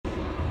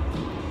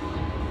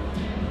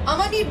I'm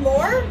gonna need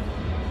more.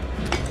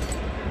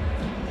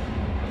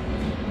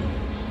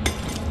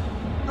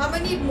 I'm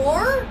gonna need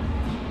more.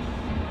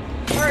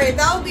 Alright,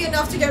 that'll be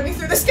enough to get me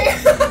through this game.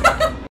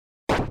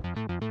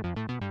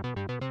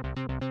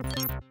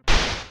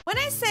 When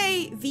I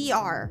say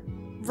VR,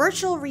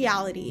 virtual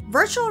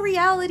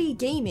reality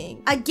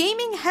gaming, a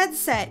gaming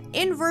headset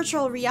in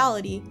virtual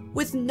reality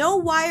with no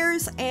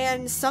wires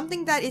and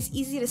something that is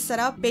easy to set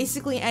up,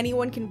 basically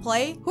anyone can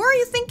play. Who are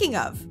you thinking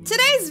of?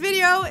 Today's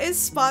video is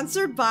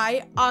sponsored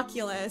by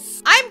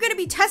Oculus. I'm gonna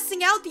be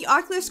testing out the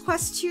Oculus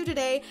Quest 2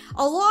 today,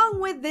 along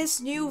with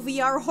this new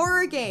VR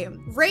horror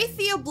game, Wraith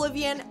the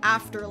Oblivion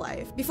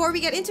Afterlife. Before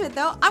we get into it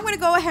though, I'm gonna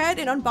go ahead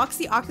and unbox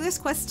the Oculus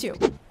Quest 2.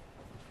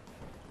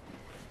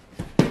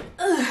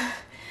 Ugh.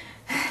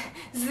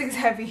 This thing's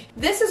heavy.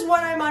 This is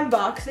what I'm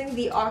unboxing,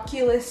 the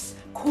Oculus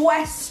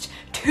Quest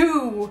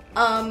 2.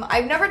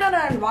 I've never done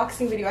an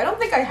unboxing video. I don't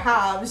think I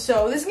have,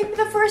 so this is gonna be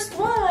the first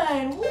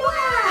one.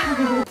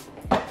 Wow!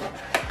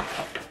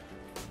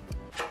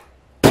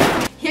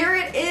 Here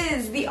it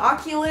is, the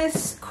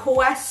Oculus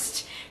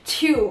Quest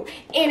 2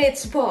 in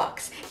its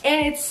box.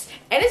 And it's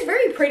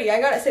very pretty. I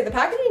gotta say, the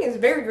packaging is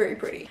very, very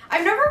pretty.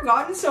 I've never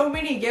gotten so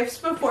many gifts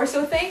before,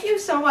 so thank you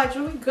so much.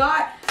 We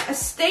got a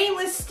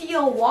stainless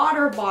steel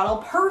water bottle,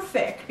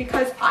 perfect,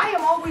 because I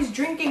am always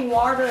drinking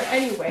water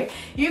anyway.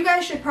 You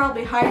guys should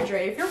probably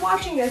hydrate. If you're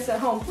watching this at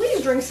home,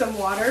 please drink some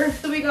water.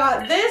 So we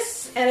got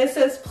this, and it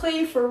says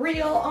play for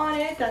real on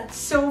it. That's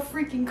so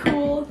freaking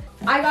cool.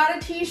 I got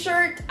a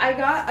t-shirt. I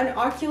got an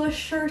Oculus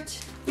shirt.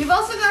 We've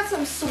also got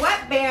some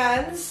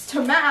sweatbands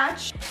to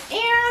match.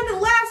 And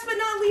last but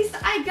not least,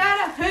 I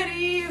got a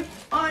hoodie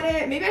on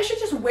it. Maybe I should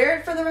just wear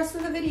it for the rest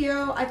of the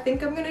video. I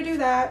think I'm gonna do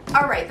that.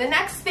 All right, the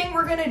next thing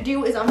we're gonna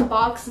do is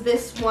unbox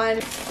this one.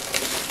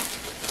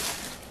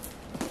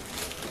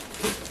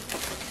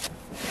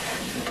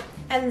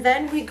 And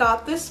then we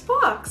got this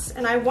box.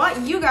 And I want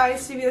you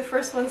guys to be the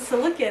first ones to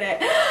look at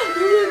it.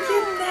 Look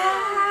at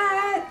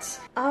that!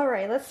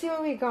 Alright, let's see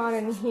what we got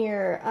in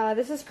here.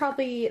 This is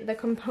probably the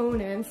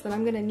components that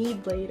I'm gonna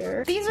need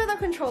later. These are the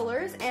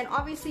controllers, and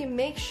obviously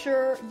make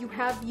sure you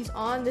have these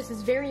on. This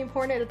is very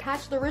important.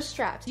 Attach the wrist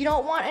straps. You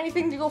don't want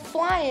anything to go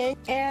flying.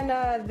 And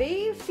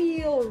they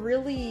feel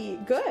really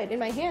good in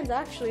my hands,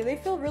 actually. They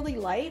feel really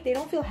light. They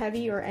don't feel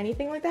heavy or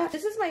anything like that.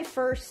 This is my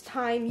first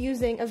time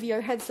using a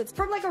VR headset.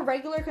 From like a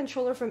regular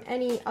controller from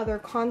any other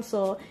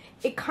console,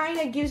 it kind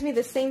of gives me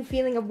the same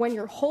feeling of when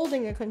you're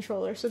holding a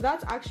controller, so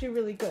that's actually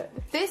really good.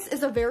 This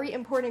is a very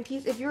important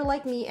piece. If you're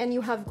like me and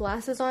you have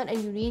glasses on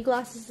and you need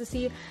glasses to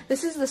see,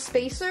 this is the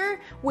spacer,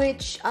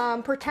 which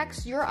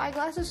protects your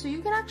eyeglasses, so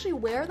you can actually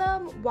wear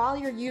them while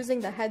you're using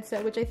the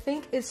headset, which I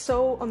think is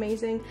so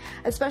amazing,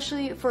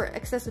 especially for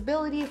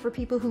accessibility, for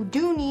people who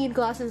do need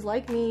glasses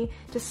like me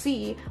to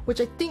see, which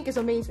I think is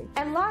amazing.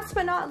 And last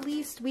but not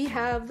least, we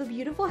have the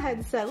beautiful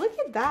headset. Look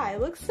at that,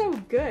 it looks so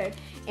good.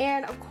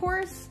 And of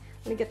course,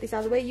 let me get these out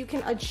of the way. You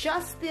can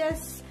adjust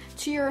this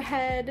to your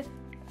head,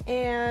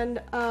 and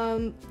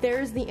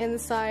there's the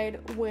inside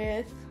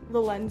with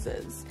the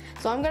lenses.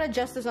 So I'm gonna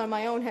adjust this on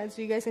my own head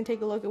so you guys can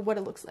take a look at what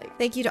it looks like.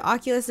 Thank you to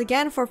Oculus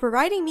again for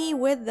providing me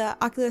with the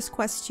Oculus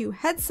Quest 2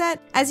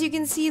 headset. As you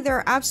can see, there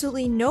are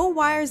absolutely no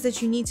wires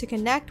that you need to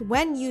connect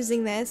when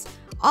using this.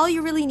 All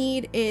you really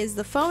need is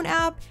the phone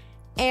app,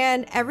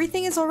 and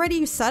everything is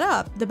already set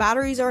up. The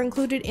batteries are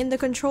included in the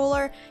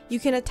controller. You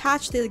can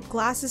attach the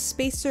glasses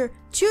spacer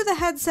to the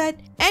headset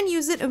and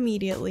use it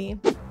immediately.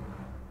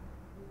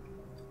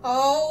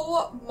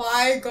 Oh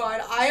my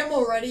god, I am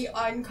already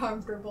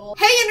uncomfortable.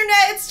 Hey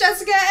internet, it's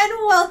Jessica and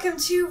welcome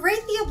to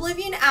Wraith the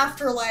Oblivion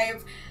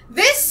Afterlife.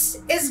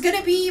 This is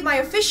gonna be my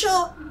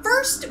official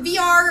first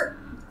VR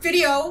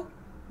video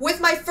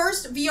with my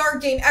first VR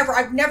game ever.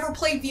 I've never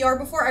played VR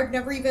before. I've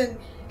never even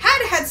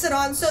had a headset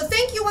on, so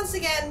thank you once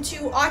again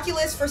to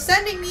Oculus for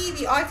sending me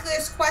the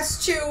Oculus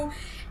Quest 2,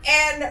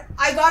 and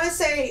I gotta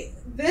say,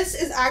 this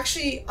is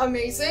actually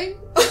amazing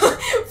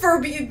for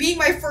being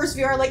my first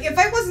VR. Like, if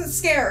I wasn't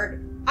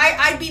scared,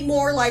 I'd be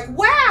more like,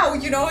 wow,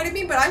 you know what I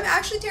mean? But I'm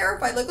actually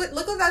terrified. Look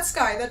at that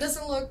sky. That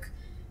doesn't look,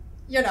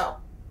 you know,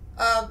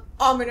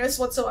 ominous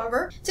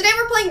whatsoever. Today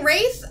we're playing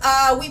Wraith.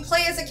 We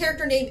play as a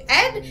character named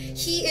Ed.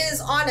 He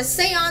is on a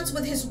séance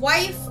with his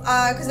wife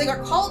because they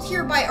got called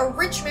here by a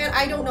rich man.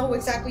 I don't know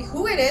exactly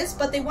who it is,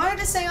 but they wanted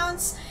a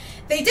séance.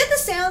 They did the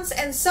séance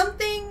and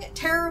something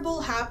terrible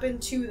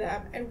happened to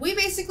them. And we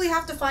basically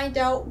have to find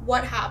out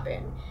what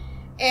happened.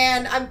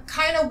 And I'm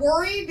kind of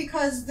worried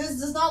because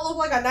this does not look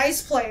like a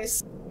nice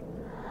place.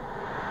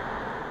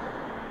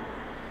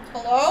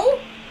 Hello?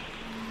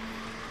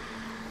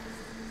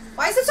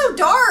 Why is it so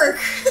dark?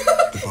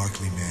 The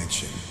Barclay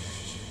Mansion.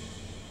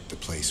 The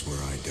place where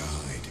I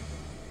died.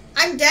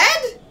 I'm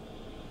dead?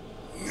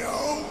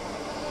 No.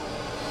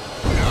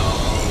 No.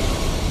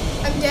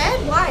 I'm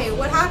dead? Why?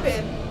 What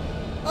happened?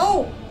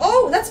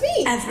 Oh, that's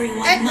me!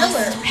 Everyone Ed must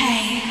Miller.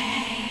 pay.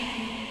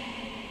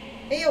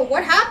 Hey, yo,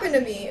 what happened to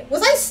me?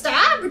 Was I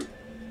stabbed?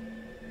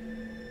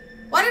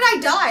 Why did I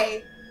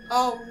die?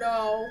 Oh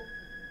no.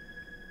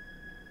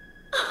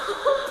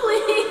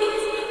 Please.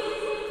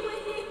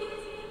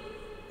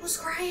 Who's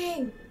crying?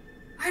 crying.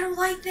 I don't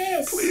like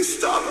this. Please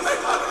stop.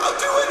 I'll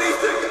do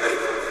anything.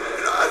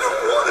 I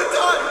don't want to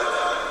die.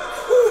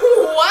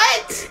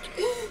 What?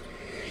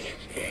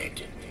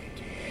 Ed,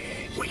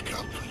 wake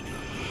up.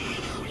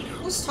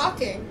 Who's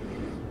talking?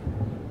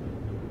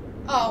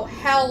 Oh,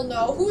 hell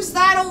no. Who's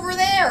that over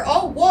there?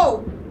 Oh,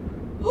 whoa.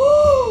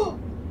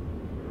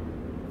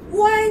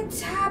 What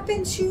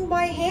happened to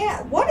my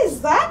hand? What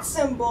is that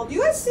symbol? Do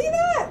you guys see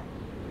that?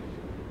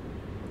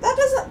 That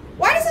doesn't...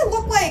 Why does it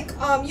look like,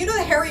 you know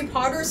the Harry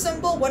Potter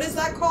symbol? What is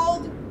that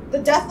called? The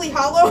Deathly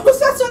Hallows?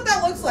 That's what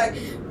that looks like.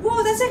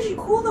 Whoa, that's actually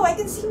cool though. I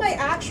can see my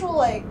actual,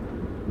 like,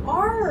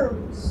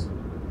 arms.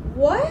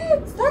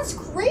 What? That's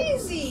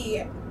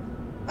crazy.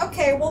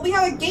 Okay, well we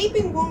have a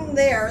gaping wound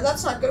there.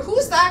 That's not good.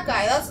 Who's that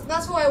guy?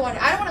 That's who I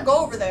want. I don't want to go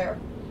over there.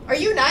 Are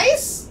you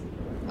nice?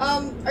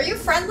 Are you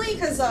friendly?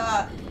 Cause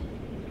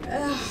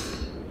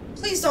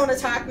please don't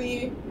attack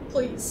me,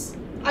 please.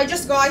 I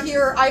just got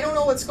here. I don't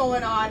know what's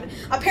going on.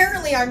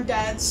 Apparently I'm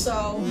dead.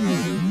 So.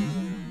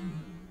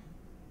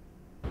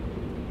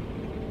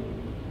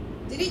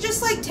 Did he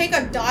just like take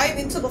a dive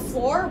into the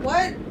floor?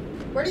 What?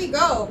 Where did he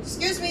go?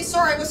 Excuse me,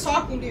 sorry, I was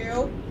talking to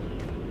you.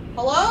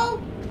 Hello?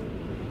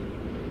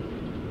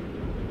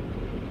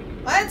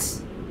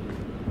 What?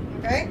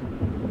 Okay.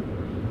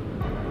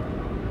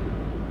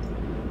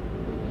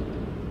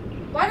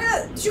 Why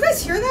did you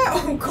guys hear that?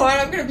 Oh god,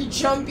 I'm gonna be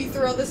jumpy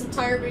throughout this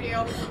entire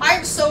video. I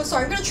am so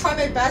sorry. I'm gonna try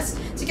my best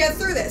to get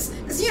through this.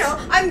 Because, you know,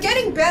 I'm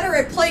getting better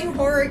at playing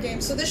horror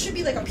games, so this should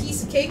be like a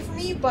piece of cake for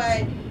me,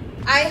 but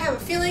I have a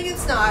feeling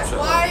it's not.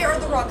 Why are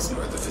the rocks...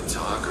 You're the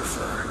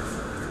photographer.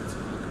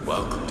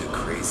 Welcome to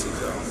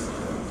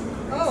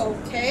Crazyville.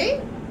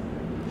 Okay.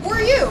 Who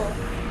are you?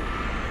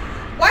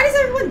 Why does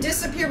everyone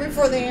disappear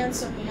before they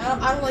answer me?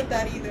 I don't like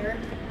that either.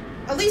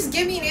 At least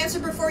give me an answer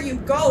before you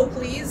go,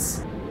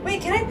 please. Wait,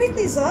 can I pick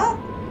these up?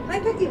 Can I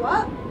pick you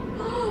up?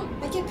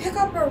 I can pick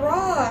up a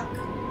rock.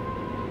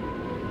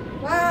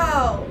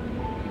 Wow.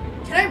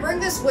 Can I bring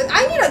this with?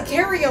 I need to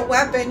carry a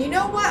weapon. You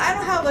know what? I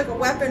don't have like a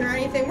weapon or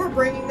anything. We're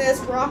bringing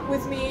this rock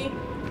with me.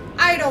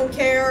 I don't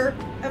care.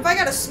 If I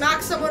gotta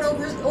smack someone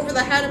over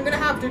the head, I'm gonna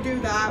have to do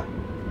that.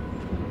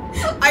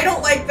 I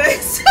don't like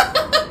this.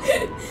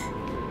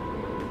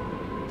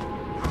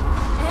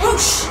 Oh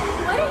sh!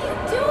 What are you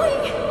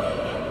doing?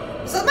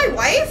 Is that my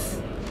wife?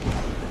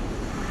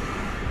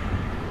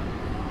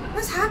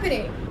 What's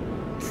happening?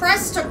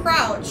 Press to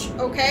crouch,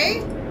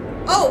 okay?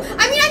 Oh,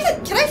 I mean,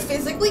 can I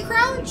physically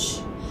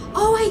crouch?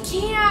 Oh, I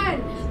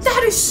can!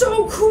 That is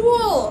so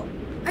cool!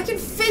 I can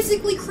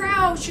physically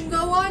crouch and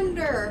go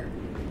under.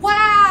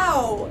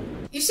 Wow!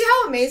 You see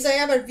how amazed I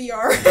am at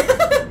VR?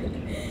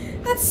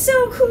 That's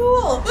so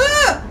cool!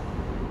 Ah!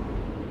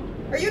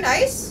 Are you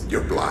nice?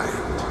 You're blind.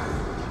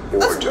 Or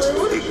That's just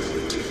rude.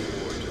 ignorant.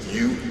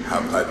 You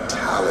have a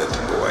talent,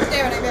 boy.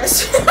 Damn it, I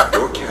missed.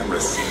 Your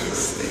camera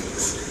sees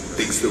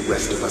things the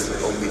rest of us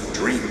only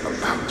dream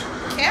about.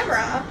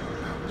 Camera?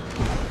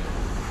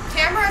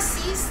 Camera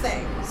sees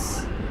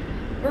things.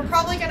 We're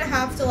probably gonna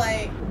have to,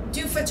 like,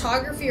 do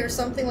photography or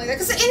something like that.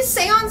 Because in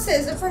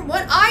seances, and from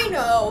what I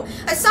know,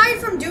 aside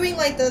from doing,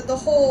 like, the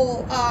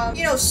whole,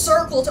 you know,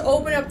 circle to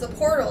open up the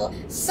portal,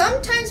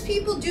 sometimes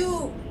people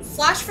do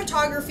flash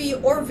photography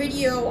or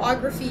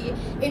videography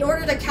in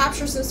order to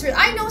capture some spirit.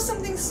 I know some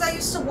things because I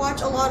used to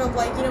watch a lot of,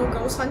 like, you know,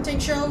 ghost hunting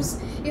shows,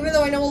 even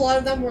though I know a lot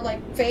of them were,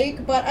 like,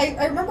 fake, but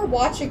I remember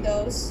watching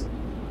those.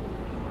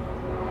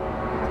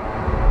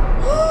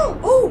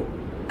 Oh!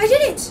 I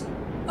did it!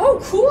 Oh,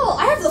 cool!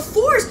 I have the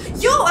Force!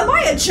 Yo, am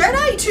I a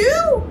Jedi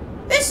too?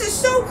 This is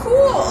so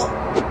cool!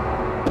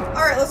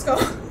 Alright, let's go.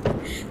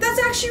 That's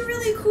actually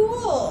really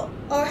cool!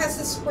 Oh, it has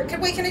this... Wait,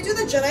 can I do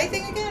the Jedi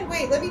thing again?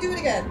 Wait, let me do it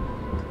again.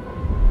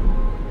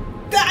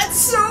 That's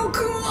so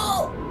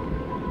cool!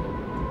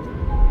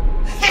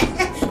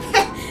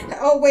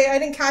 Oh wait, I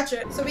didn't catch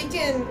it. So we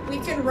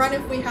can run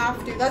if we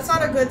have to. That's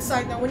not a good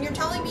sign though. When you're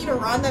telling me to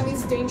run, that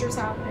means danger's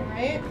happening,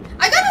 right?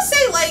 I gotta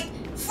say, like,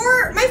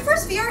 for my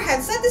first VR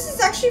headset, this is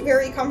actually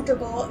very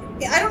comfortable.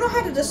 I don't know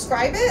how to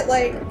describe it.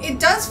 Like, it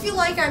does feel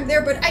like I'm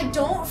there, but I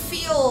don't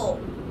feel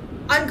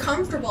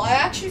uncomfortable. I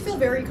actually feel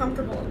very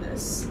comfortable in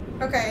this.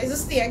 Okay, is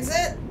this the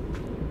exit?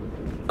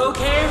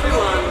 Okay,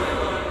 everyone.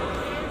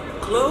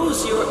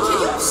 Close your eyes.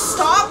 Can you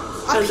stop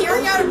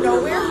appearing out of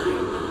nowhere?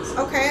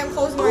 Okay, I'm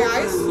closing my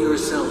eyes. Open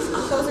yourself I'm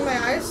up closing my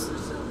eyes.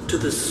 to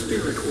the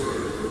spirit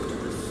world.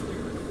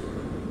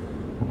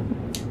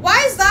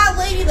 Why is that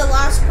lady the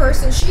last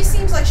person? She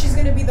seems like she's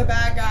gonna be the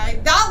bad guy.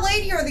 That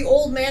lady or the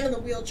old man in the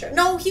wheelchair?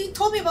 No, he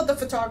told me about the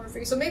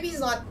photography, so maybe he's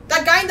not.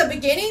 That guy in the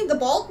beginning, the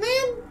bald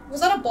man?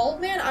 Was that a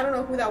bald man? I don't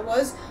know who that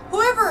was.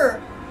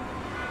 Whoever.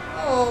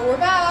 Oh, we're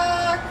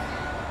back.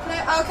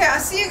 Okay, I'll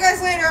see you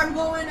guys later. I'm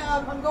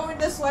going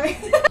this way.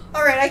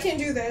 Alright, I can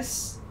do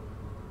this.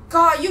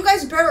 God, you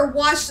guys better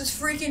watch this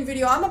freaking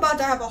video. I'm about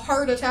to have a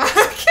heart attack.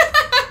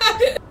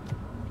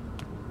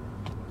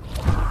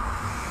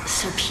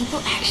 So people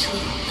actually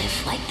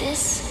live like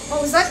this?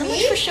 Oh, is that So me?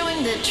 much for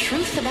showing the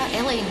truth about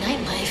LA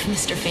nightlife,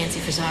 Mr. Fancy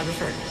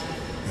Photographer.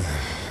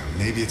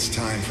 Maybe it's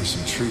time for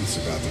some truths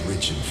about the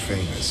rich and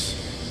famous.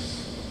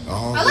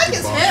 I like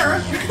his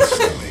hair.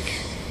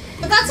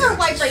 But that's our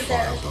wife right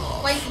there.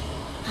 Off. Like,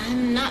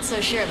 I'm not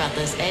so sure about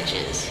those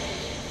edges.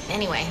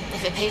 Anyway,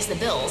 if it pays the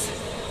bills.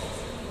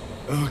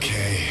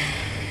 Okay,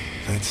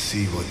 let's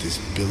see what this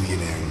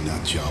billionaire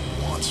nutjob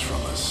wants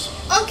from us.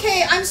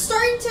 okay, I'm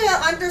starting to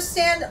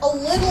understand a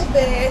little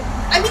bit.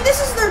 I mean,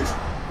 this is their...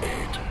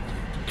 Ed,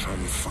 come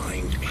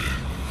find me.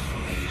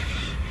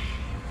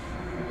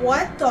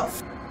 What the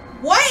f...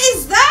 What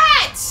is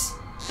that?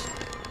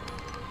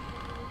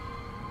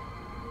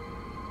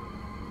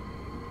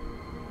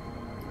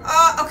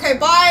 Okay,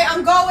 bye.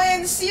 I'm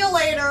going. See you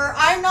later.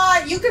 I'm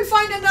not... You can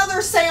find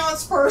another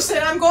seance person.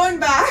 I'm going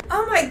back.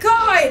 Oh my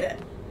god.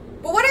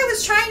 But what I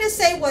was trying to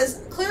say was,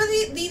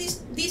 clearly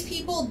these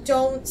people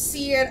don't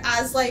see it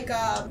as like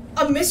a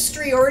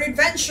mystery or an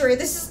adventure.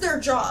 This is their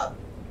job.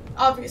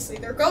 Obviously.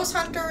 They're ghost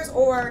hunters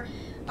or...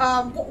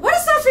 what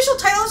is the official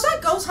title? It's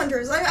not ghost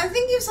hunters. I'm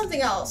thinking of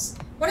something else.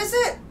 What is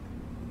it?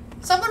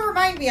 Someone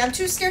remind me. I'm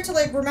too scared to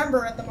like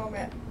remember at the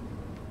moment.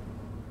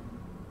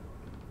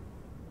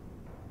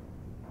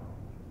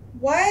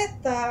 What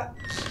the...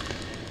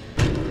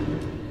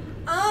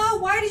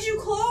 why did you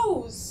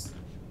close?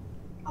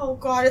 Oh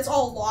god, it's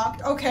all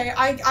locked. Okay,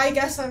 I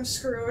guess I'm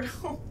screwed.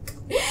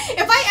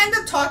 If I end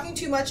up talking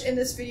too much in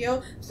this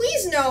video,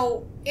 please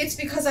know it's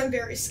because I'm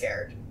very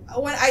scared.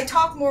 When I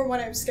talk more when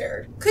I'm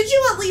scared. Could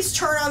you at least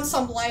turn on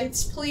some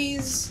lights,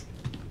 please?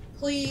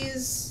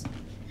 Please?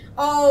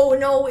 Oh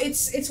no,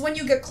 it's when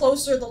you get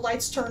closer the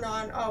lights turn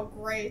on. Oh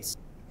great.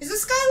 Is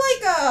this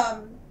guy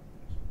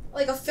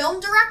like a film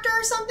director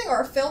or something,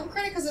 or a film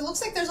critic? Because it looks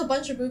like there's a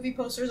bunch of movie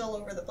posters all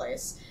over the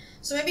place.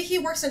 So maybe he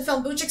works in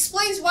film, which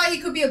explains why he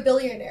could be a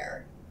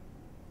billionaire.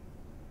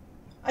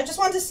 I just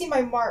want to see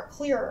my mark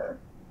clearer.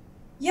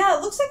 Yeah,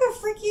 it looks like a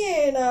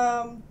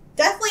freaking,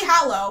 Deathly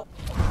Hallow.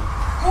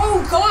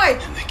 Oh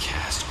god! And the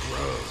cast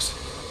grows.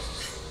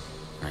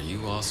 Are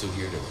you also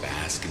here to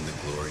bask in the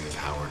glory of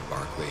Howard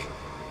Barkley?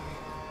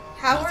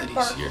 Howard Not that he's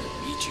Barkley. here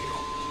to meet you.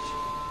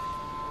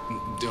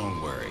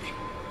 Don't worry.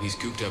 He's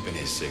cooped up in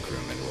his sick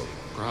room and will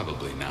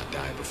probably not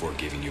die before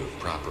giving you a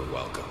proper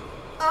welcome.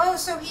 Oh,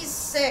 so he's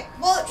sick.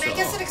 Well, I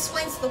guess it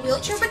explains the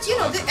wheelchair, but you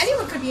know,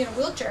 anyone could be in a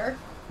wheelchair.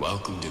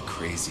 Welcome to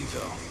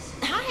Crazyville.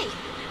 Hi.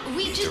 We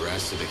Meet just... the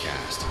rest of the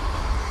cast.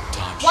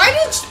 Tom Why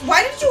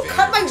Shepard, did you the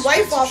cut my very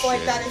wife off expensive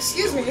like that? shit,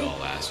 Excuse the me.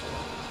 know-it-all asshole.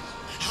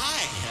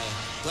 Hi,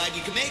 glad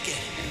you could make it.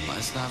 And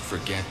let's not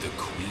forget the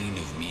queen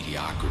of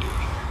mediocrity,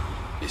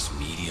 Miss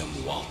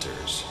Medium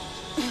Walters.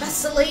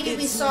 That's the lady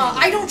we saw.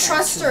 I don't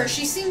trust her.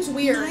 She seems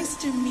weird. Nice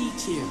to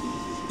meet you.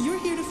 You're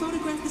here to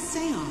photograph the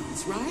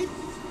seance, right?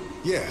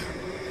 Yeah.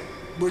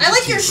 I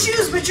like your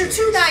shoes, but you're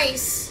too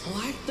nice.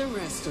 Like the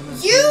rest of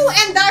us. You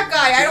and that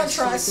guy, I don't Just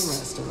like the trust.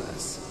 rest of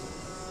us.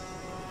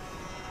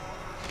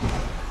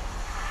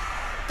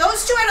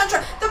 Those two, I don't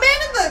trust. The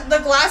man in the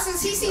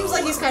glasses, he seems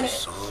like he's kind of...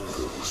 Song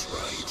goes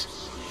right.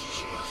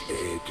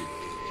 Ed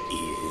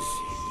is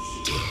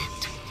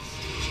dead.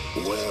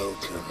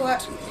 Welcome What?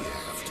 to the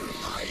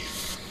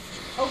afterlife.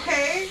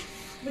 Okay.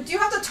 But do you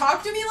have to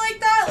talk to me like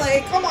that?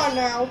 Like, come on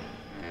now.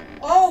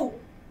 Oh.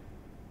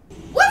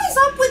 What is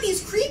up with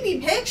these creepy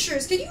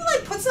pictures? Can you,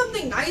 like, put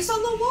something nice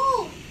on the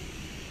wall?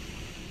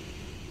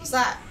 What's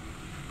that?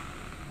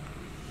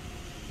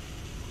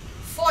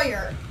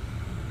 Foyer.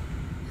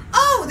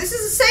 Oh, this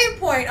is a save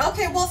point.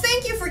 Okay, well,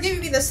 thank you for giving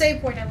me the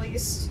save point, at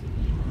least.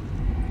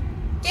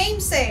 Game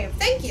save.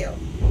 Thank you.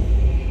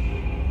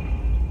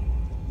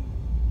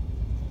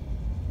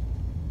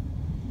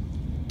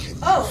 Can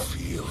Oh.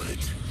 you feel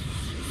it?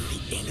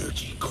 The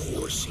energy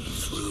coursing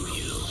through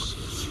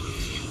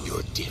you.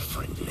 You're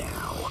different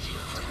now.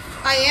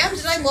 I am?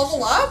 Did I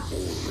level up? More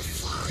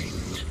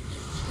refined.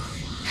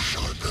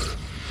 Sharper.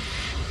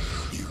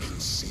 You can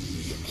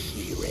see and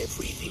hear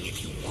everything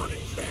if you want it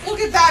back. Look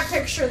at that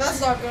picture.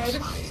 That's not good.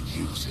 Try and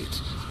use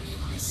it.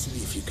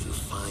 See if you can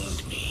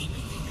find me.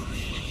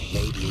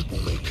 Maybe it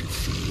will make you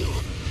feel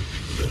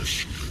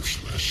less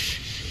useless.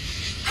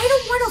 I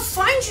don't want to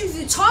find you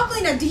if you talk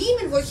like a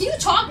demon voice. Can you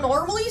talk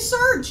normally,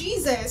 sir?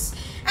 Jesus.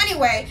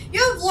 Anyway, you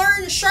have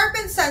learned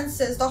sharpened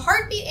senses. The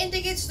heartbeat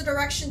indicates the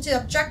direction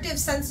to objective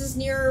senses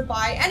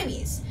nearby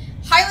enemies.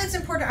 Highlights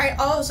important.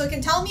 Oh, so it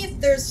can tell me if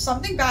there's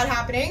something bad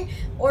happening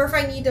or if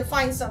I need to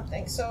find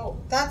something. So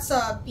that's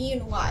B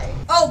and Y.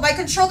 Oh, my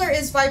controller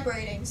is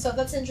vibrating, so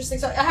that's interesting.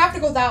 So I have to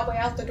go that way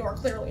out the door,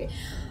 clearly.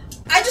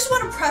 I just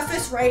want to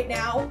preface right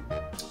now,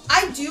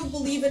 I do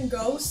believe in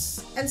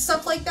ghosts and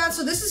stuff like that,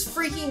 so this is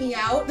freaking me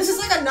out. This is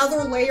like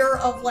another layer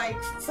of like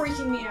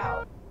freaking me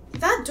out.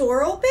 Did that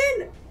door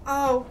open?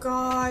 Oh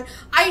god.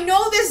 I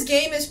know this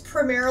game is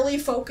primarily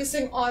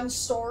focusing on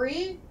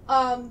story.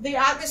 The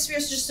atmosphere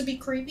is just to be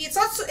creepy. It's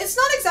not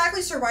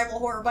exactly survival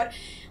horror, but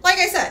like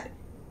I said,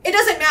 it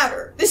doesn't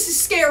matter. This is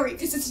scary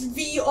because it's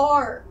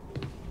VR.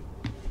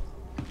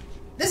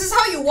 This is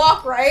how you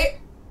walk, right?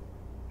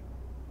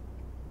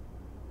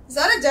 Is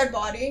that a dead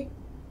body?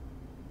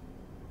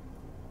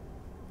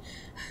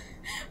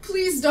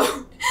 Please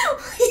don't.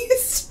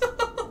 Please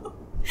don't.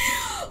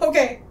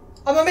 Okay,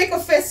 I'm gonna make a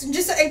fist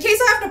just in case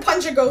I have to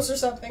punch a ghost or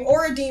something.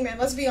 Or a demon,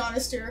 let's be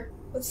honest here.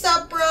 What's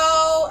up,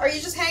 bro? Are you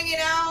just hanging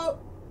out?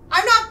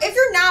 I'm not, if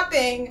you're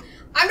napping,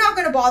 I'm not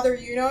gonna bother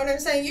you, you know what I'm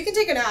saying? You can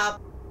take a nap.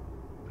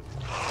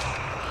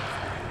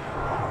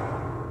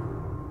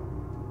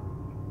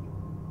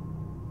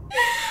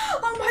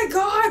 Oh my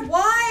god,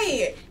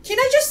 why? Can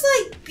I just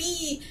like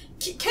be,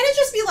 can it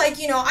just be like,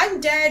 you know,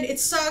 I'm dead, it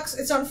sucks,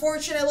 it's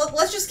unfortunate,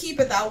 let's just keep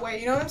it that way,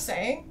 you know what I'm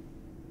saying?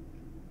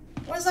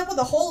 What is up with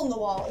a hole in the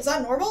wall? Is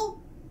that normal?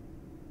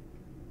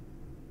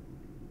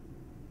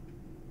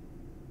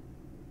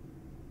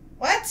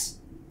 What?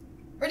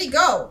 Where'd he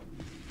go?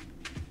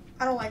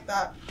 I don't like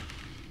that.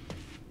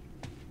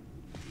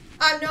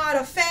 I'm not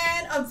a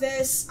fan of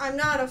this. I'm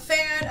not a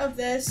fan of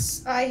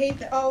this. I hate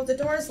that. Oh, the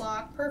door's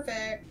locked.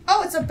 Perfect.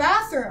 Oh, it's a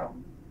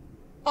bathroom.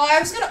 Oh, I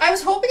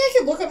was hoping I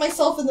could look at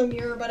myself in the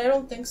mirror, but I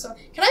don't think so.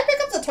 Can I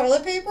pick up the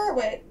toilet paper?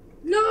 Wait.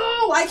 No,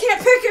 I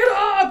can't pick it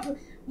up.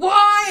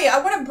 Why?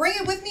 I want to bring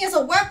it with me as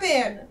a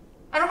weapon.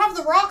 I don't have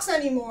the rocks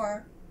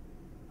anymore.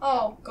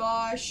 Oh,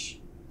 gosh.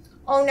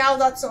 Oh, now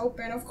that's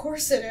open. Of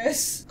course it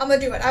is. I'm gonna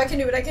do it. I can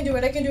do it. I can do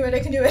it. I can do it. I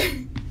can do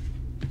it.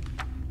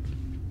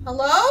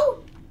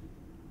 Hello?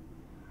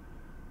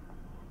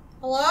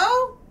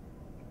 Hello?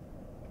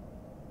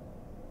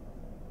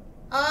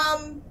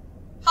 Hi,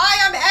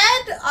 I'm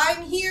Ed.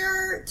 I'm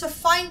here to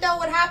find out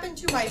what happened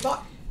to my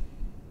body.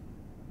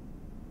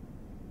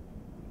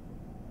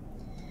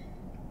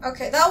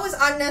 Okay, that was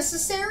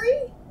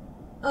unnecessary.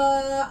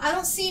 I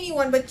don't see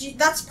anyone, but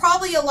that's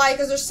probably a lie,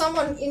 because there's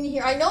someone in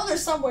here. I know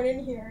there's someone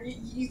in here.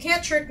 You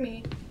can't trick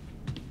me.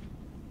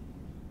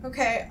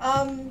 Okay,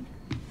 I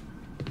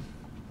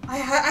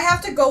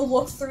have to go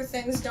look through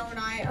things, don't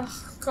I?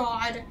 Oh,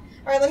 God.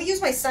 Alright, let me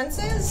use my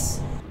senses.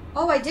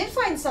 Oh, I did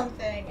find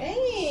something.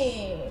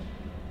 Hey!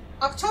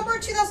 October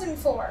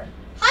 2004.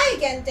 Hi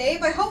again,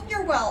 Dave. I hope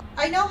you're well.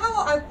 I know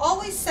how I've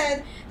always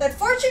said that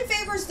fortune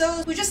favors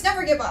those who just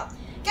never give up.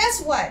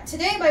 Guess what?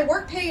 Today my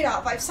work paid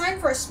off. I've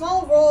signed for a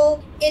small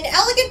role in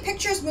Elegant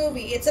Pictures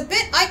movie. It's a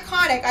bit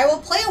iconic. I will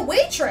play a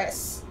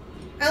waitress.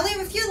 I only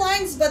have a few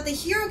lines, but the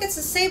hero gets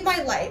to save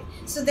my life.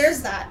 So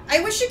there's that.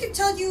 I wish I could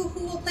tell you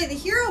who will play the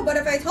hero, but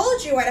if I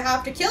told you, I'd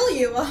have to kill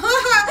you.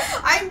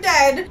 I'm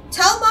dead.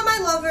 Tell Mom I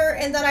love her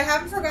and that I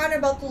haven't forgotten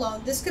about the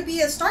loan. This could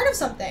be a start of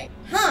something.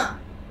 Huh.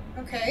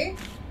 Okay.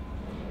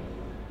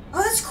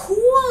 Oh, that's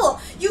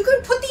cool! You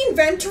can put the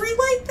inventory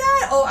like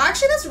that? Oh,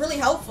 actually, that's really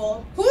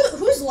helpful.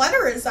 Whose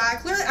letter is that?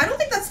 Clearly, I don't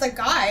think that's the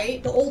guy,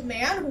 the old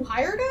man who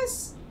hired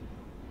us.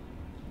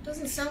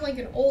 Doesn't sound like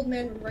an old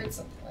man would write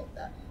something like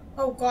that.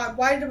 Oh god,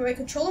 why did my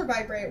controller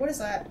vibrate? What is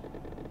that?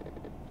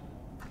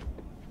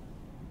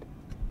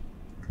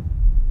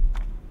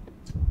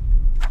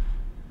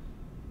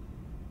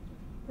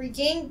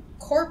 Regain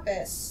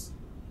corpus.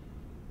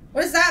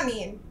 What does that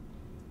mean?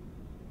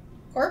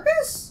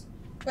 Corpus?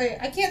 Wait,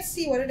 I can't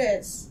see what it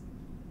is.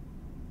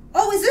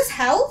 Oh, is this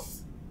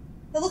health?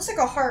 That looks like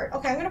a heart.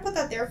 Okay, I'm gonna put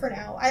that there for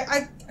now.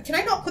 Can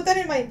I not put that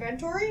in my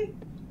inventory?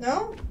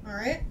 No?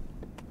 Alright.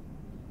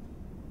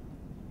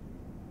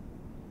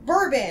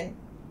 Bourbon.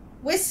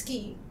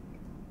 Whiskey.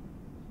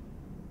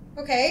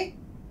 Okay.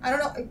 I don't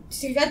know.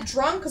 To get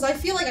drunk? Because I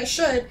feel like I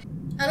should.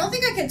 I don't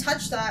think I can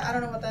touch that. I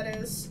don't know what that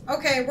is.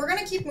 Okay, we're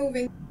gonna keep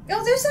moving.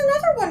 Oh, there's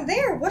another one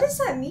there. What does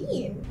that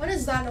mean? What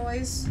is that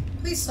noise?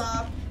 Please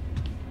stop.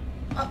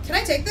 Can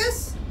I take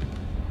this?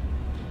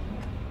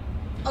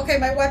 Okay,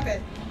 my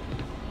weapon.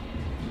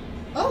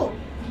 Oh.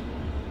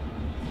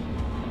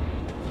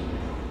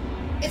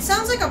 It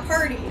sounds like a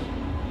party.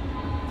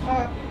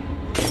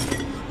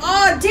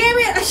 Oh, damn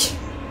it!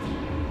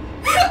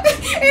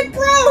 It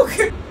broke!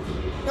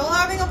 Y'all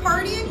having a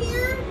party in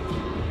here?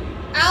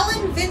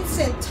 Alan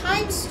Vincent,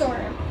 Time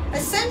Storm. A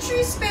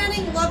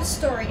century-spanning love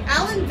story.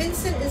 Alan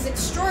Vincent is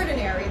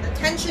extraordinary. The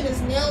tension is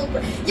nailed.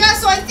 Yeah,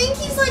 so I think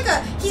he's like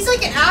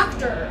an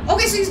actor.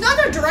 Okay, so he's not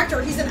a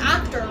director, he's an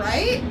actor,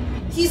 right?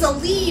 He's a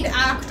lead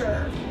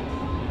actor.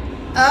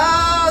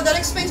 Oh, that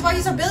explains why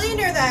he's a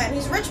billionaire then.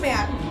 He's a rich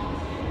man.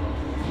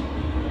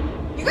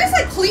 You guys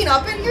like clean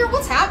up in here?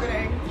 What's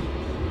happening?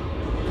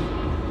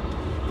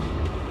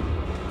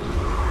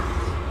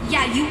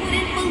 Yeah, you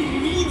wouldn't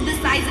believe the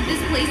size of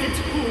this place.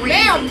 It's crazy.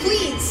 Ma'am,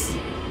 please.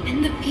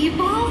 And the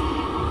people?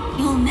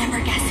 You'll never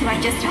guess who I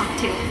just talked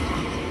to.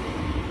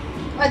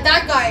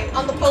 That guy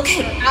on the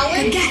poster. Okay,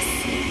 Alan? good guess.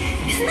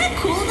 Isn't that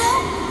cool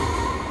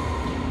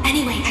though?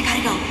 Anyway, I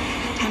gotta go.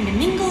 Time to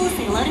mingle,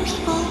 say hello to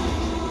people.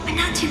 I'm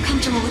not too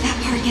comfortable with that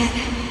part yet.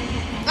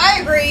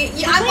 I agree.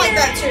 Yeah, I'm like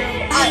that too.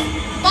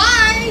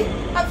 Bye!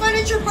 Have fun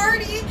at your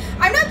party.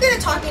 I'm not good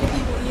at talking to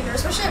people either,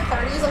 especially at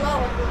parties. I'm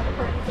not like a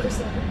party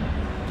person.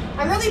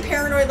 I'm really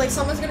paranoid, like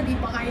someone's gonna be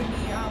behind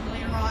me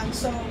later on,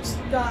 so,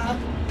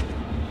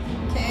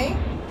 okay.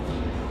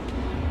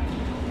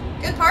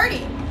 Good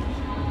party.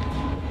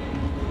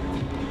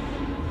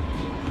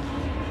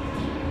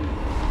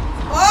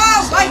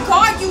 Oh my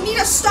god, you need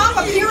to stop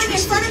appearing in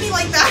front of me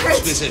like that!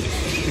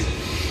 Specifically.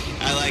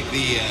 I like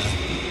the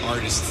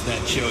artists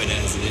that show it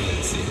as it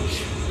is in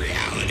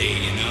reality,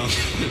 you know?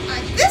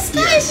 This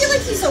guy, yes. I feel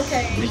like he's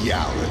okay.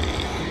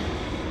 Reality.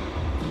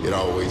 It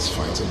always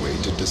finds a way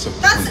to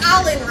disappoint. That's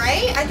Alan,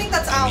 right? I think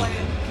that's Alan.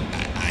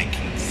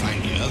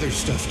 other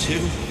stuff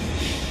too.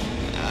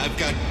 I've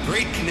got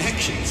great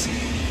connections.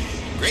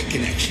 Great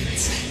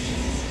connections.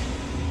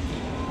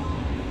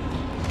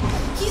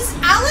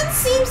 Alan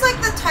seems like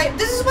the type,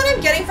 this is what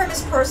I'm getting from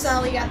his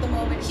personality at the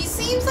moment. He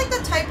seems like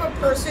the type of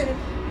person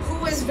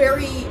who is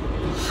very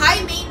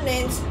high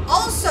maintenance,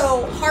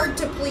 also hard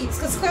to please,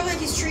 because clearly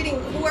he's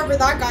treating whoever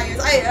that guy is.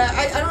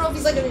 I don't know if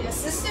he's like an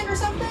assistant or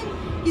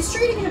something. He's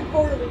treating him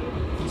poorly,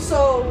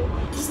 so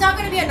he's not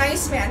going to be a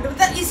nice man.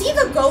 But is he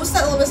the ghost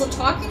that was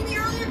talking to me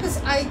earlier?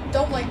 Because I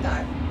don't like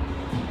that.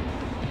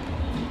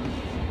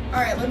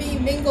 Alright, let me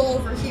mingle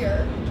over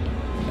here.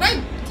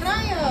 Can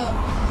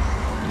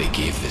I, They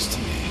gave this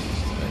to me.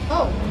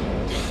 Oh.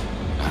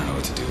 I don't know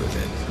what to do with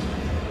it.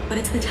 But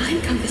it's the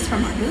time compass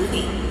from our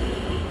movie.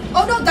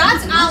 Oh no,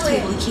 that's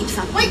Alan!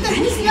 Wait, then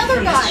who's the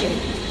other guy? Shit.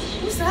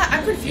 Who's that?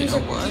 I'm confused. You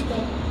know what?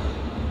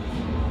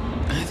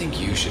 I think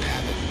you should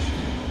have it.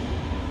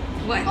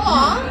 What?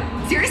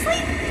 Aww. Seriously?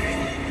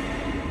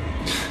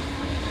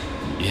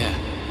 Yeah,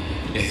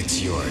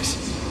 it's yours.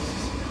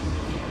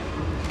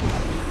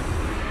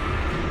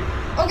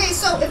 Okay,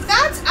 so if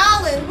that's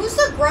Alan, who's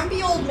the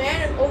grumpy old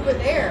man over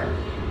there?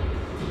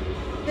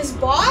 His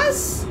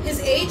boss? His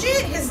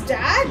agent? His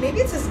dad? Maybe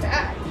it's his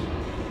dad.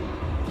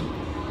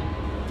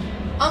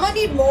 I'm gonna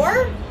need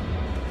more.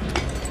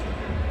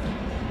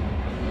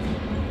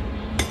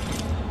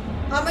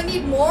 I'm gonna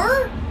need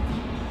more.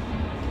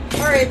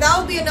 Alright,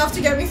 that'll be enough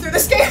to get me through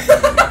this game.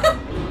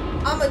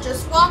 I'm gonna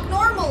just walk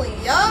normally.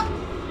 Yup.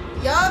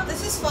 Yup,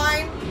 this is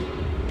fine.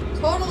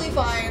 Totally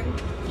fine.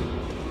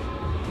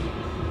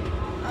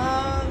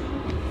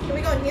 Can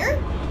we go in here?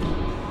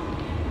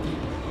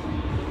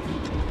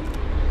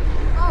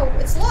 Oh,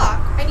 it's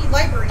locked. I need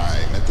library.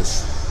 I met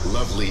this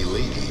lovely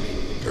lady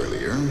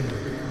earlier.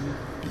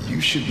 You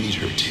should meet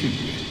her too.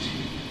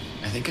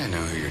 I think I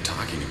know who you're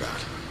talking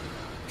about.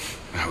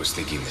 I was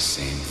thinking the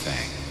same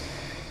thing.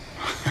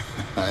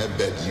 I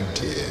bet you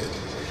did.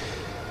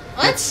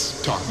 What?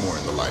 Let's talk more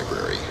in the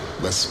library.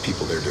 Less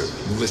people there to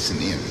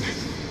listen in.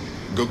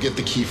 Go get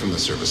the key from the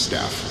service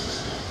staff.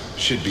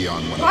 Should be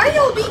on one Why of the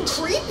are you being lockers.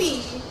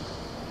 creepy?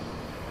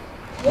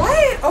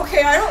 What?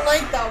 Okay, I don't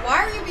like that.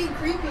 Why are you being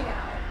creepy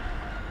now?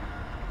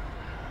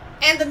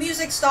 And the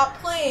music stopped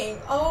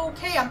playing.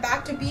 Okay, I'm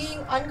back to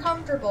being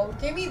uncomfortable.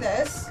 Give me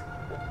this.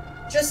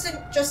 Just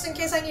in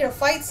case I need to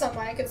fight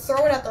someone, I could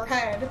throw it at their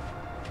head.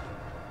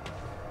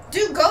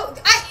 Dude, go.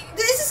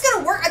 This is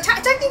gonna work.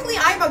 Technically,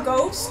 I'm a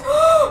ghost.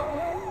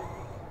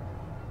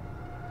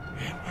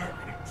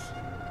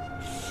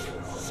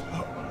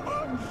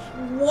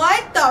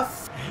 What the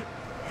f?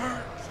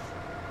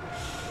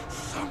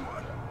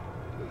 Someone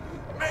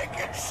make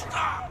it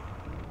stop.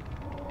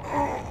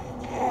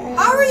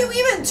 How are you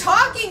even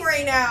talking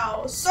right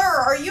now? Sir,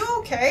 are you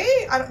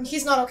okay?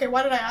 He's not okay.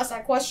 Why did I ask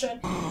that question?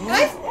 Can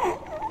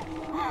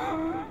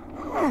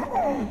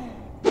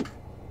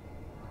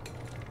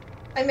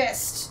I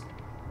missed.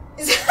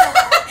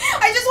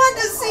 I just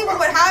wanted to see what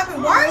would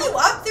happen. Why are you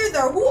up there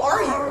though? Who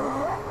are you?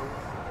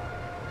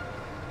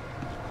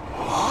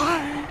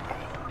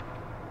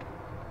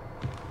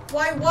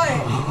 Why what?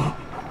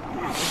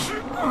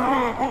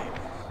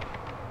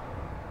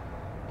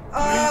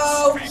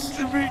 Oh.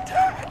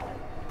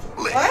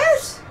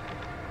 What?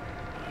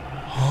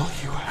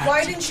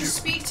 Why didn't you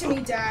speak to me,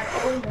 Dad?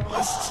 Oh no.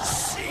 To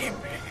see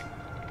me.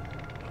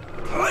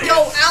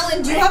 Yo,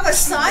 Alan, do you have a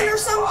son or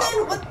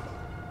something? What?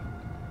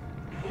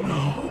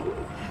 No.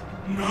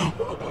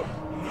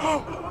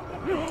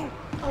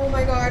 Oh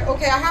my god.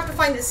 Okay, I have to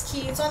find this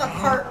key. It's on a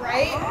cart,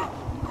 right?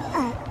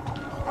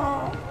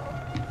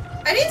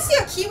 I didn't see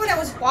a key when I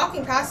was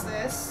walking past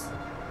this.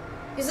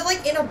 Is it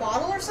like in a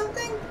bottle or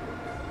something?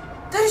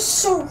 That is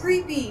so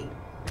creepy.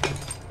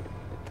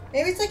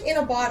 Maybe it's like in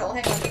a bottle.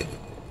 Hang on.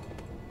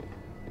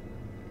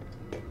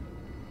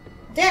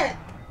 Damn it.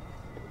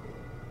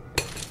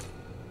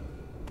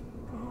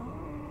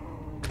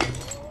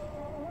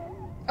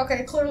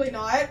 Okay, clearly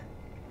not.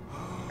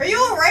 Are you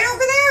alright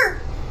over there?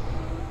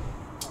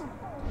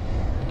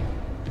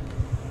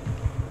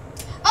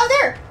 Oh,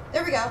 there!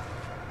 There we go.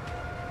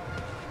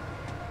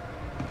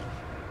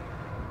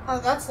 Oh,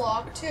 that's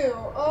locked too.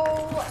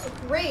 Oh,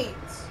 great.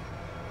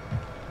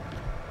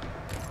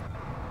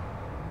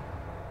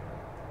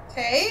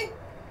 Okay.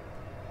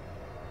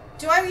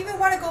 Do I even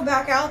want to go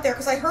back out there?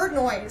 Because I heard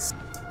noise.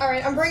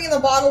 Alright, I'm bringing the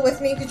bottle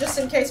with me just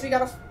in case we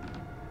gotta...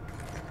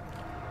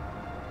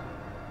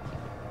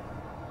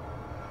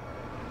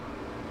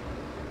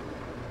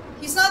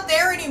 He's not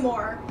there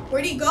anymore.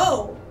 Where'd he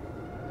go?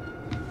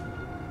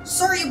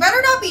 Sir, you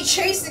better not be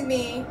chasing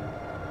me.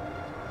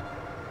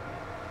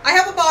 I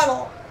have a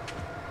bottle.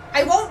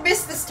 I won't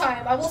miss this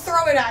time. I will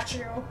throw it at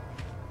you.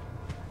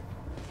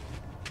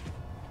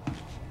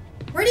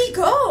 Where'd he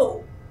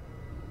go?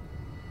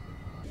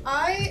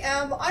 I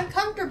am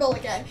uncomfortable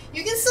again.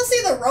 You can still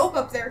see the rope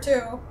up there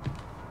too.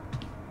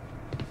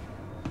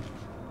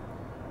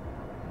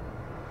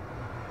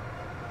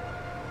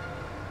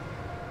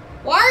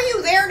 Why are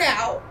you there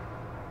now?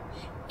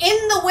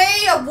 In the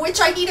way of which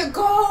I need to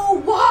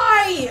go.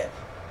 Why?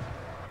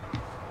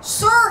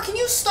 Sir, can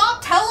you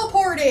stop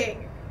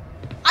teleporting?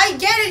 I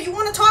get it, you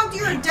want to talk to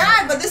your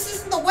dad, but this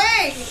isn't the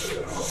way!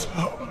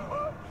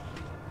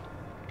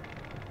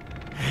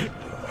 It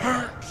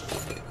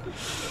hurts.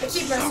 I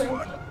keep messing.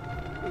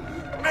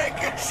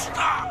 Make it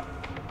stop.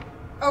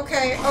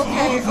 Okay.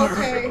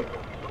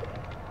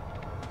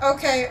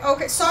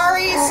 Okay,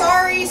 sorry.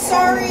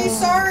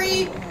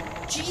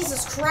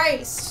 Jesus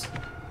Christ.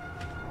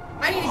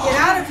 I need to get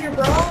out of here,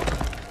 bro.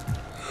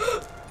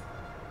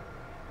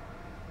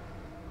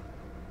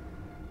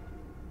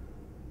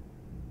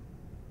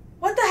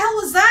 What the hell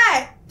was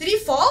that? Did he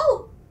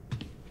fall?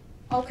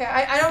 Okay,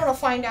 I don't want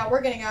to find out.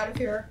 We're getting out of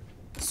here.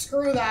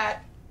 Screw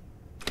that.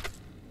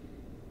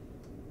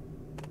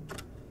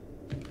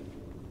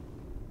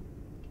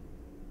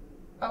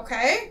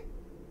 Okay.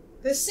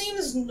 This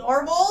seems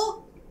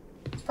normal.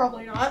 It's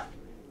probably not.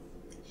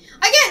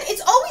 Again,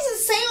 it's always in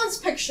seance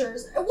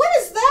pictures. What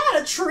is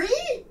that? A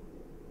tree?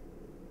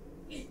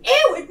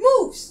 Ew, it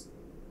moves.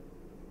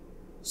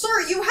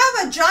 Sir, you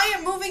have a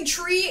giant moving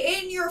tree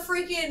in your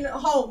freaking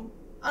home.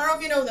 I don't know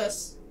if you know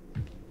this.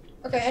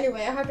 Okay,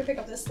 anyway, I have to pick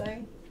up this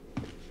thing.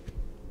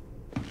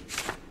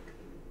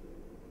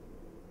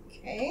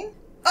 Okay.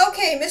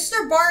 Okay,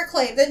 Mr.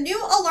 Barclay, the new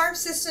alarm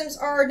systems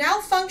are now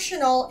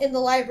functional in the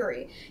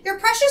library. Your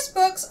precious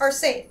books are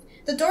safe.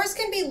 The doors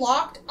can be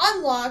locked,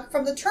 unlocked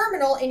from the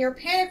terminal in your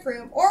panic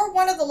room or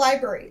one of the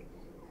library.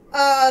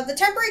 The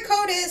temporary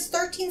code is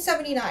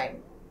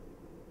 1379.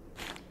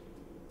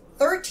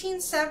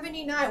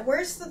 1379.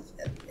 Where's the...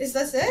 Is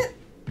this it?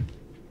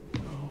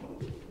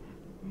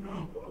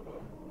 No.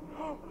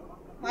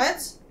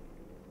 What?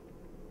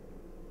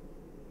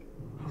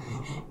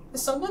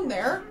 Is someone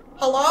there?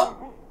 Hello?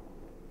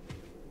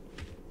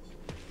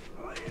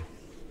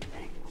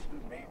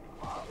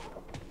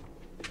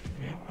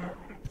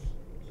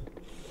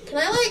 Can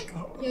I, like,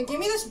 yeah, give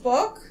me this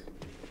book?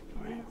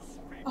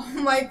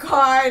 Oh my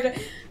god.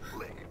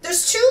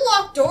 There's 2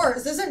 locked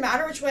doors. Does it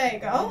matter which way I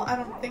go? I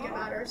don't think it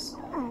matters.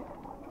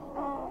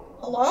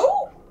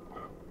 Hello?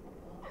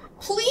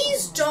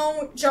 Please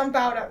don't jump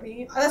out at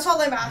me. That's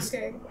all I'm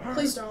asking.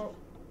 Please don't.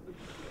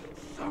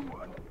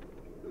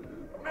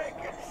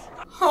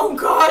 Oh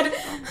god.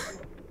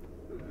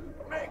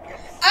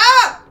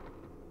 Ah!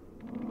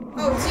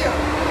 Oh, it's you.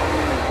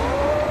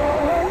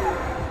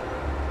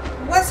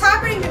 What's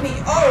happening to me?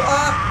 Oh,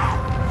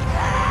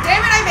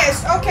 damn it, I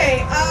missed.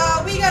 Okay,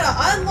 we gotta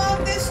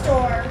unlock this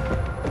door.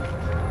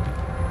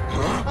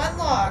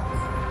 Unlock.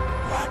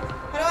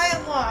 How do I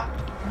unlock?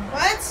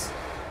 What?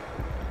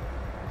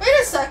 Wait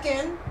a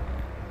second.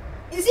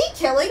 Is he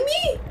killing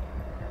me?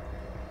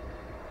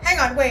 Hang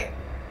on, wait.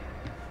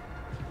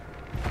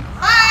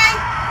 Hi!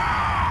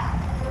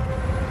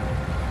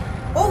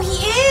 Oh,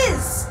 he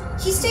is!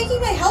 He's taking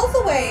my health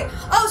away.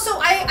 Oh, so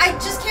I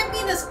just can't be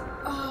in his...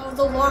 Oh,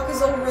 the lock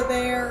is over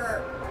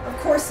there. Of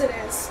course it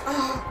is.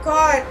 Oh,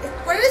 God.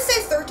 What did it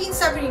say?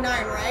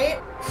 1379, right?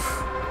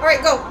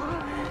 Alright, go.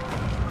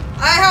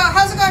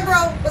 How's it going,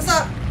 bro? What's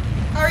up?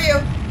 How are you?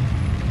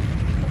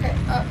 Okay,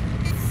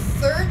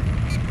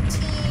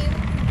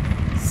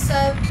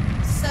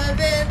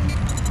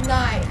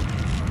 1379.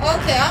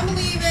 Okay, I'm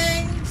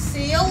leaving.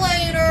 See you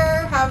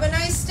later. Have a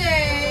nice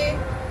day.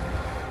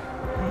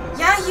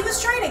 Yeah, he was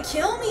trying to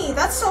kill me.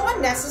 That's so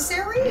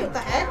unnecessary. What the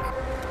heck?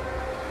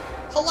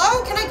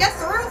 Hello? Can I get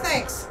through?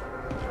 Thanks.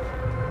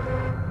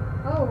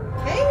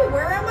 Okay,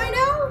 where am I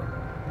now?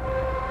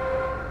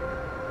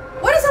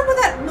 What is up with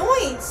that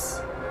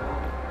noise?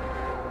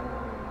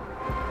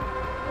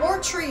 More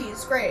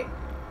trees. Great.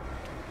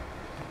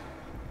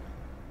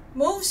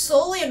 Move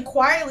slowly and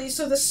quietly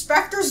so the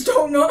specters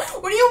don't know.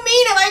 What do you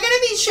mean? Am I gonna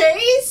be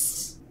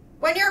chased?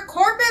 When your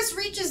corpus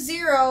reaches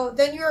 0,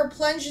 then you are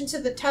plunged into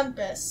the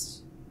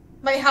tempest.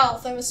 My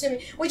health, I'm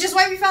assuming. Which is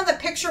why we found the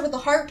picture with the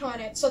heart on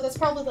it. So that's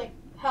probably like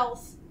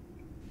health.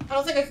 I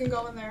don't think I can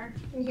go in there.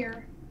 In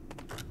here.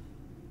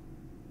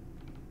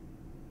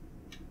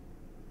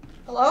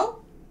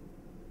 Hello?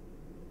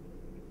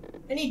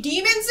 Any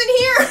demons in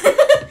here?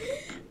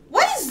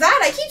 What is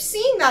that? I keep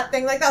seeing that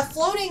thing, like that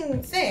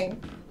floating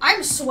thing.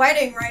 I'm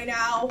sweating right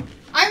now.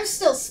 I'm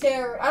still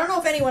scared. I don't know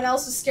if anyone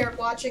else is scared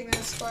watching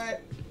this,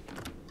 but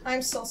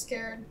I'm still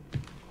scared.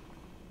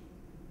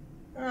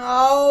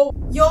 Oh.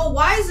 Yo,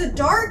 why is it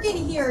dark in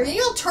here?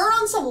 You'll turn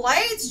on some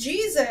lights?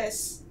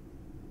 Jesus.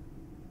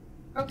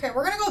 Okay,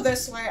 we're gonna go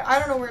this way. I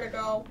don't know where to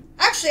go.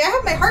 Actually, I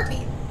have my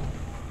heartbeat.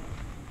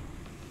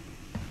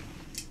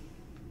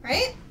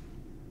 Right?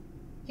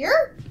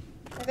 Here?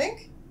 I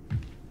think.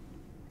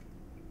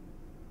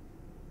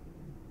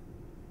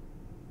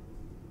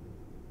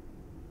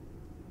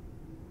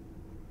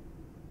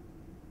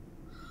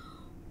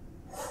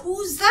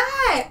 Who's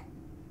that?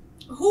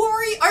 Who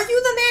are you? Are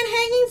you the man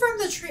hanging from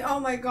the tree? Oh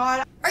my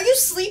god. Are you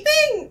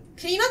sleeping?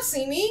 Can you not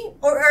see me?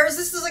 Or is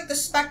this like the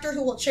specter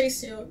who will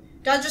chase you?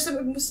 God just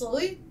move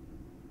slowly?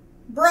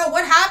 Bro,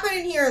 what happened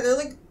in here? They're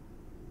like...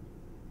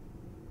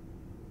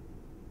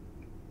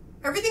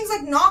 Everything's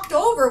like knocked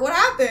over. What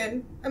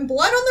happened? And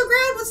blood on the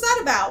ground? What's that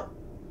about?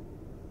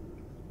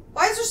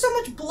 Why is there so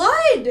much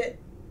blood?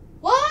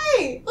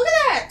 Why? Look at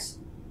that.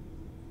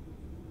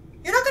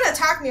 You're not gonna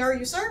attack me, are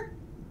you, sir?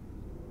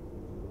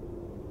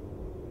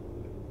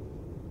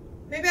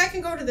 Maybe I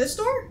can go to this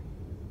door?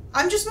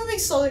 I'm just moving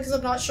slowly because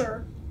I'm not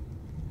sure.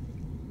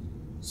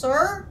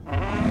 Sir? Go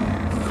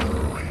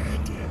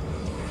ahead.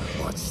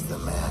 What's the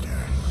matter?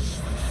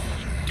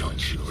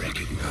 Don't you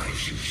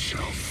recognize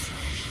yourself?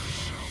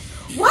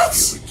 What?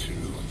 You do it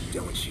too,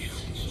 don't you?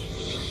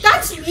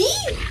 That's me?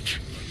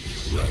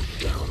 Right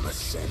down the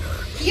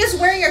center. He is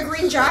wearing a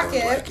green I don't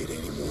jacket. like it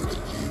any more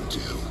than you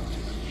do.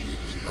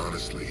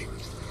 Honestly.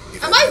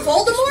 Am I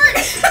Voldemort?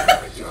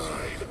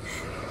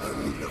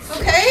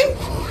 Okay.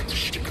 Hard to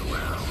stick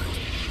around.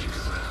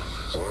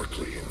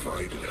 Barkley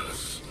invited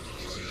us.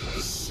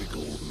 The sick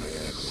old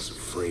man was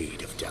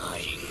afraid of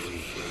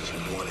dying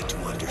and wanted to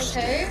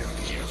understand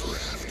the ever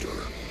after.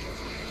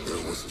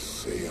 There was a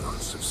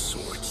séance of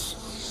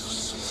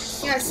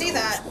sorts. Yeah, I see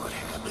that. What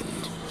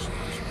happened?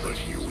 But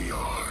here we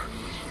are.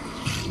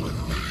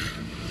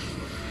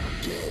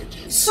 Dead.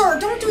 Sir,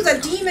 don't do the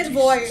demon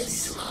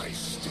voice. Lie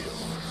still.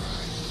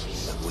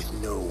 And with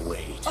no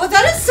weight. Oh,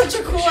 that is such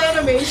a cool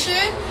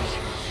animation.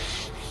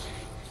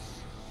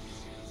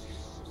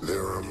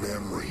 There are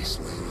memories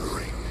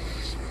lingering.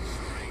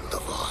 The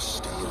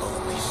lost and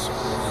lonely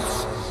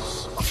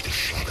souls of the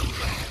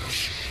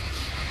Shadowlands.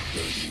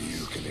 Maybe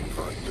you can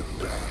invite them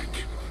back.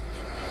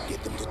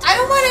 Get them to I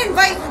don't want to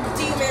invite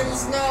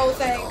demons. No,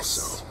 thanks.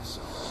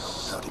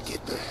 Also, how to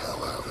get the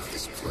hell out of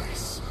this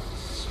place.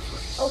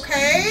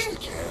 Okay. The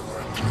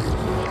camera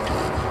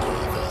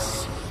gave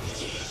us.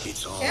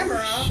 It's all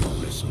Camera?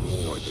 shown us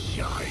more than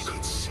the eye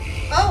could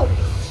see. Oh,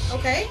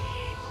 okay.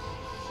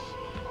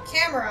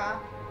 Camera.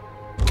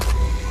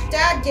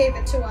 Dad gave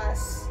it to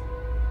us.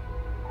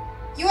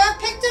 You have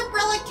picked up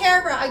relic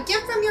camera, a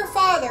gift from your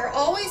father.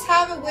 Always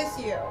have it with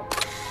you.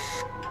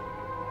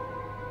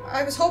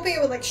 I was hoping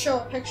it would like show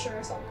a picture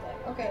or something.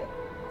 Okay.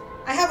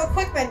 I have a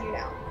quick menu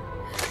now.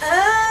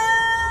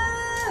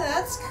 Ah,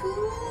 that's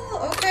cool.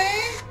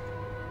 Okay.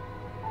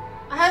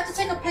 I have to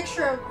take a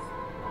picture of...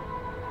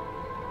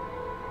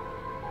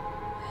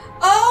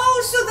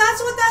 Oh, so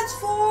that's what that's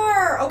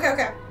for. Okay,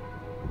 okay.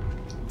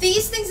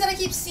 These things that I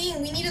keep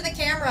seeing, we needed the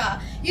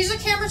camera. Use the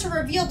camera to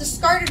reveal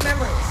discarded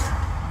memories.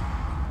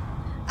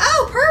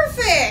 Oh,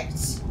 perfect!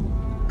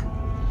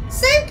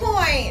 Save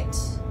point!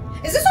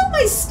 Is this all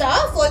my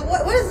stuff? Like,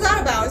 what is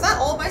that about? Is that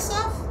all my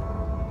stuff?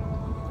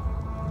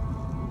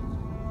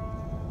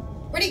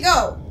 Where'd he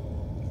go?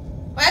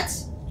 What?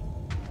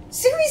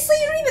 Seriously?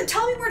 You don't even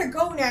tell me where to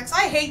go next.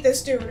 I hate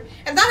this dude.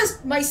 And that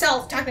is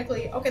myself,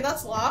 technically. Okay,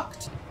 that's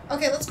locked.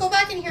 Okay, let's go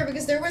back in here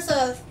because there was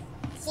a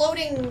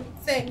floating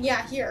thing.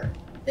 Yeah, here.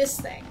 This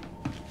thing.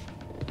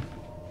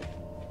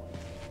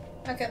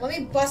 Okay, let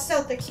me bust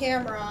out the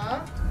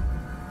camera.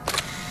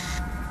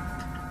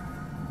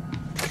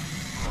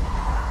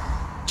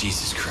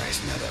 Jesus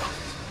Christ, Meadow.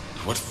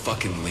 What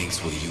fucking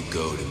lengths will you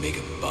go to make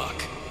a buck?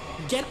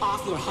 Get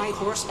off your high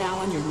horse,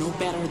 Alan. You're no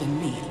better than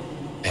me.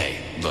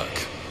 Hey,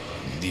 look.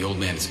 The old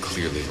man has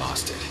clearly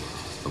lost it.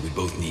 But we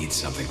both need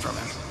something from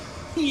him.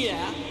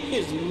 Yeah,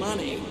 his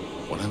money.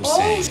 What I'm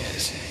saying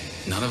is,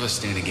 none of us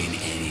stand to gain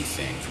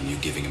anything from you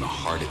giving him a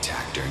heart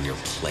attack during your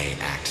play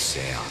act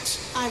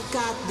seance. I've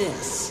got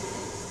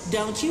this.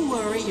 Don't you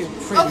worry your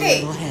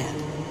pretty little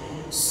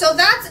head. So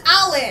that's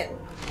Alan.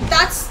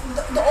 That's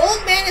the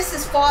old man is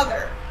his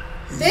father.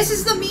 This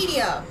is the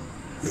medium.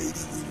 Maybe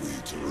we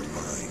need to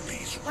remind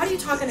these Why are you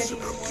talking to about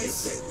demon the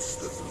voice? events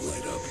that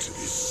led up to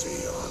this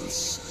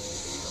seance.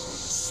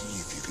 See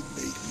if you can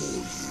make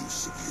more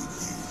use of your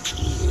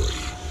new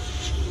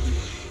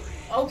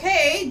toy.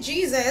 Okay,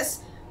 Jesus.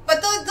 But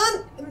also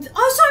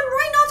I'm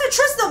right not to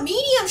trust the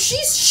medium.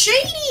 She's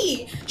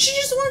shady. She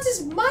just wants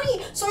his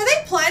money. So were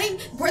they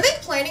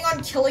planning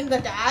on killing the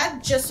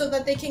dad just so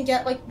that they can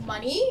get like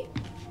money?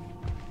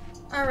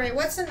 All right,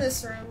 what's in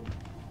this room?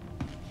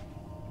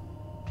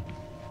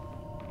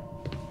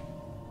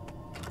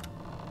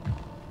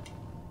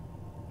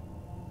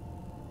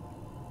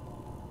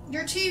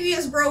 Your TV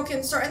is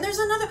broken, sir. And there's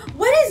another.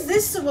 What is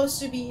this supposed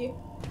to be?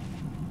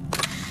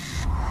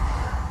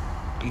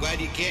 I'm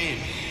glad you came.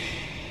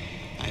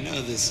 I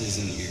know this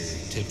isn't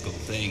your typical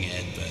thing,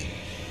 Ed, but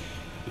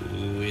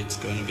it's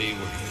gonna be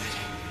worth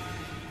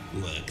it.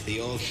 Look, the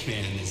old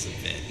man is a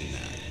bit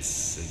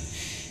nuts,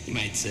 and he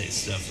might say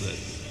stuff that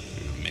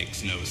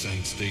makes no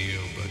sense to you,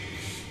 but...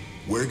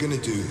 We're gonna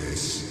do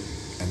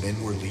this, and then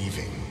we're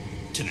leaving.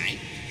 Tonight?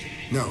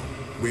 No,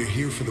 we're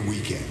here for the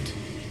weekend.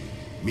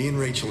 Me and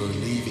Rachel are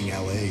leaving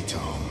LA,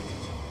 Tom.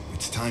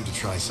 It's time to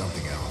try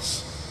something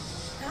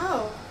else.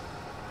 Oh.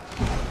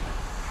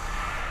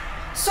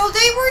 So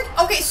they weren't...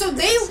 Okay, so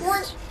they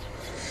weren't...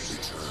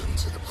 Return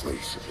to the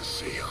place of the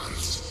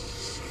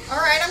seance.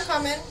 Alright, I'm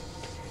coming.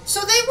 So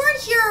they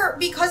weren't here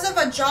because of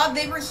a job,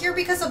 they were here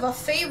because of a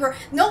favor.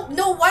 No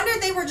wonder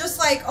they were just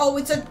like, oh,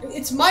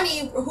 it's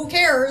money, who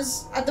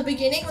cares? At the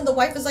beginning when the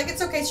wife was like,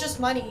 it's okay, it's just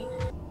money.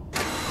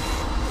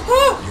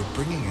 You're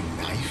bringing a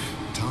knife,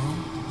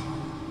 Tom?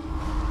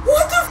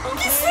 What the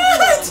f is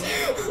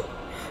that?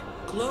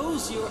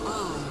 Close your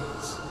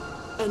eyes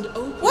and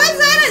open. Was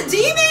that a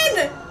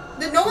demon?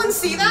 Did no one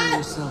see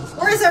that?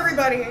 Or is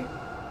everybody?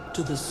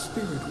 To the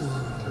spirit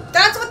world.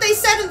 That's what they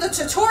said in the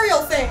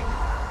tutorial thing.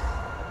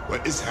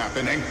 What is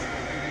happening?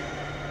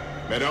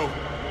 Meadow,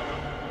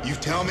 you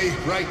tell me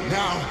right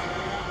now,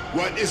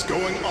 what is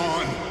going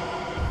on?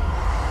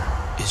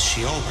 Is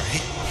she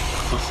alright?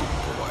 Oh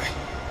boy.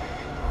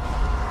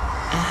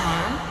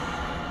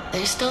 Uh-huh.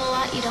 There's still a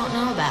lot you don't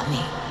know about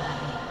me.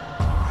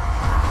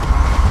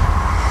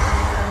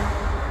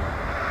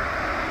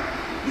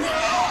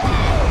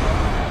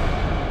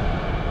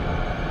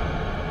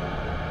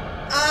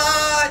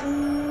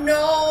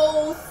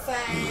 No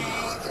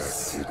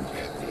thanks. That didn't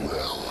end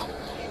well.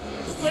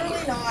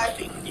 Clearly not.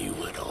 Nothing new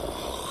at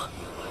all.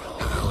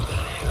 How the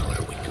hell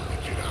are we going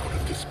to get out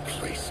of this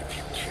place if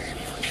you can't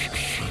even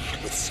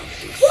succeed with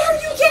something? Why are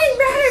you getting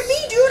mad at me,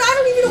 dude? I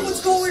don't even know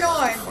what's going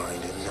on.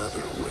 Find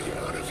another way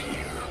out of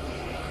here.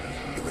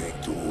 The main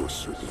door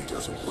certainly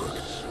doesn't work.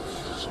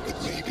 But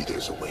maybe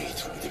there's a way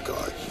through the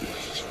garden.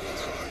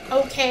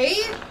 Okay.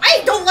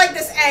 I don't like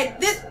this Ed.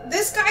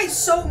 This guy's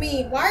so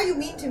mean. Why are you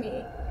mean to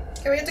me?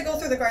 Okay, we have to go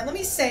through the garden. Let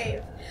me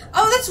save.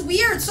 Oh, that's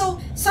weird. So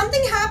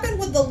something happened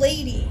with the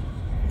lady.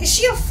 Is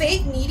she a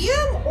fake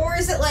medium, or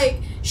is it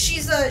like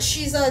she's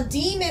a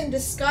demon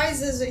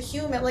disguised as a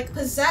human, like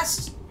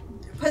possessed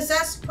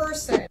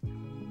person?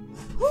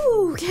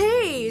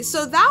 Okay,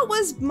 so that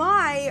was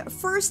my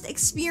first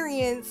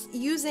experience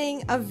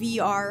using a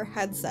VR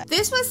headset.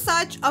 This was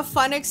such a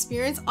fun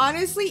experience,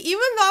 honestly.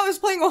 Even though I was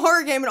playing a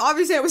horror game and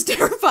obviously I was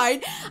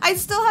terrified, I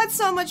still had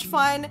so much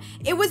fun.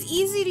 It was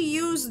easy to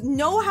use,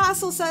 no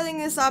hassle setting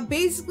this up,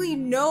 basically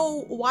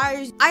no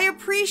wires. I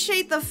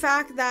appreciate the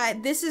fact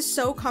that this is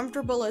so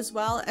comfortable as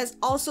well. As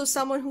also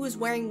someone who is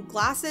wearing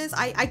glasses,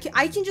 I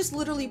can just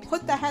literally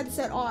put the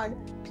headset on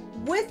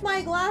with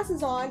my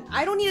glasses on.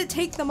 I don't need to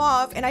take them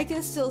off and I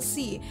can still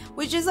see,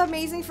 which is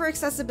amazing for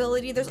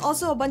accessibility. There's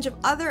also a bunch of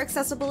other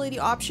accessibility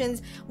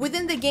options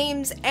within the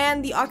games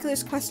and the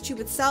Oculus Quest 2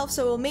 itself,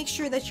 so it will make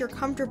sure that you're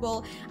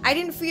comfortable. I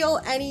didn't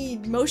feel any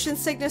motion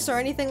sickness or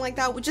anything like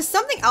that, which is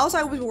something else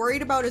I was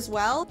worried about as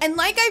well. And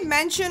like I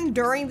mentioned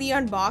during the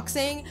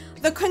unboxing,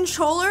 the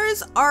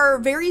controllers are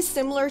very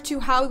similar to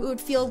how it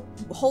would feel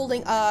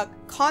holding a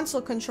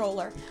console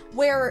controller,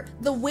 where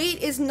the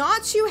weight is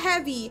not too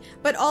heavy,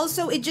 but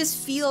also it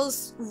just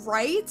feels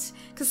right.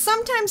 Because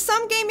sometimes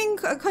some gaming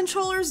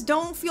controllers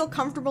don't feel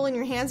comfortable in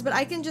your hands, but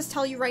I can just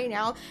tell you right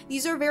now,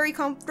 these are very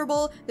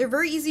comfortable, they're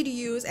very easy to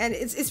use, and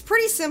it's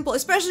pretty simple,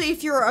 especially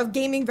if you're a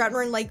gaming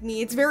veteran like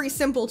me. It's very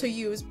simple to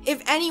use.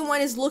 If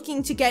anyone is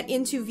looking to get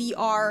into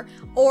VR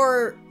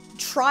or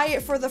try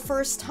it for the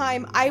first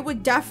time, I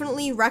would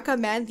definitely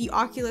recommend the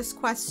Oculus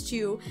Quest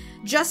 2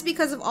 just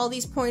because of all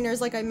these pointers.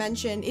 Like I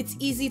mentioned, it's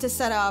easy to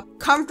set up,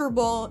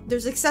 comfortable,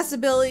 there's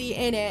accessibility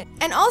in it,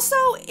 and also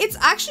it's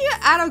actually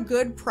at a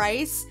good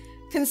price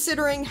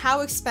considering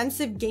how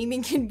expensive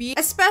gaming can be,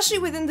 especially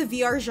within the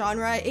VR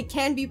genre. It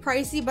can be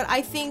pricey, but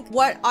I think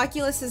what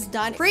Oculus has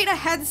done, create a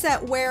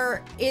headset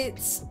where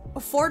it's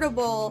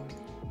affordable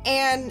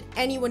and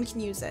anyone can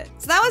use it.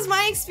 So that was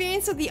my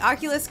experience with the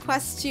Oculus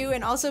Quest 2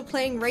 and also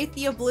playing Wraith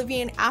the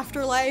Oblivion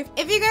Afterlife.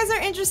 If you guys are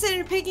interested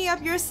in picking up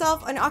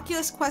yourself an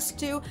Oculus Quest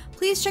 2,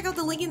 please check out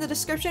the link in the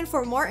description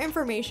for more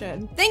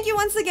information. Thank you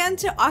once again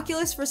to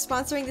Oculus for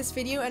sponsoring this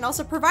video and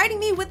also providing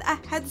me with a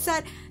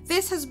headset.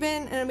 This has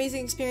been an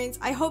amazing experience.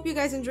 I hope you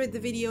guys enjoyed the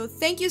video.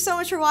 Thank you so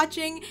much for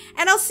watching,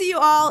 and I'll see you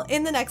all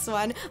in the next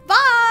one.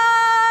 Bye!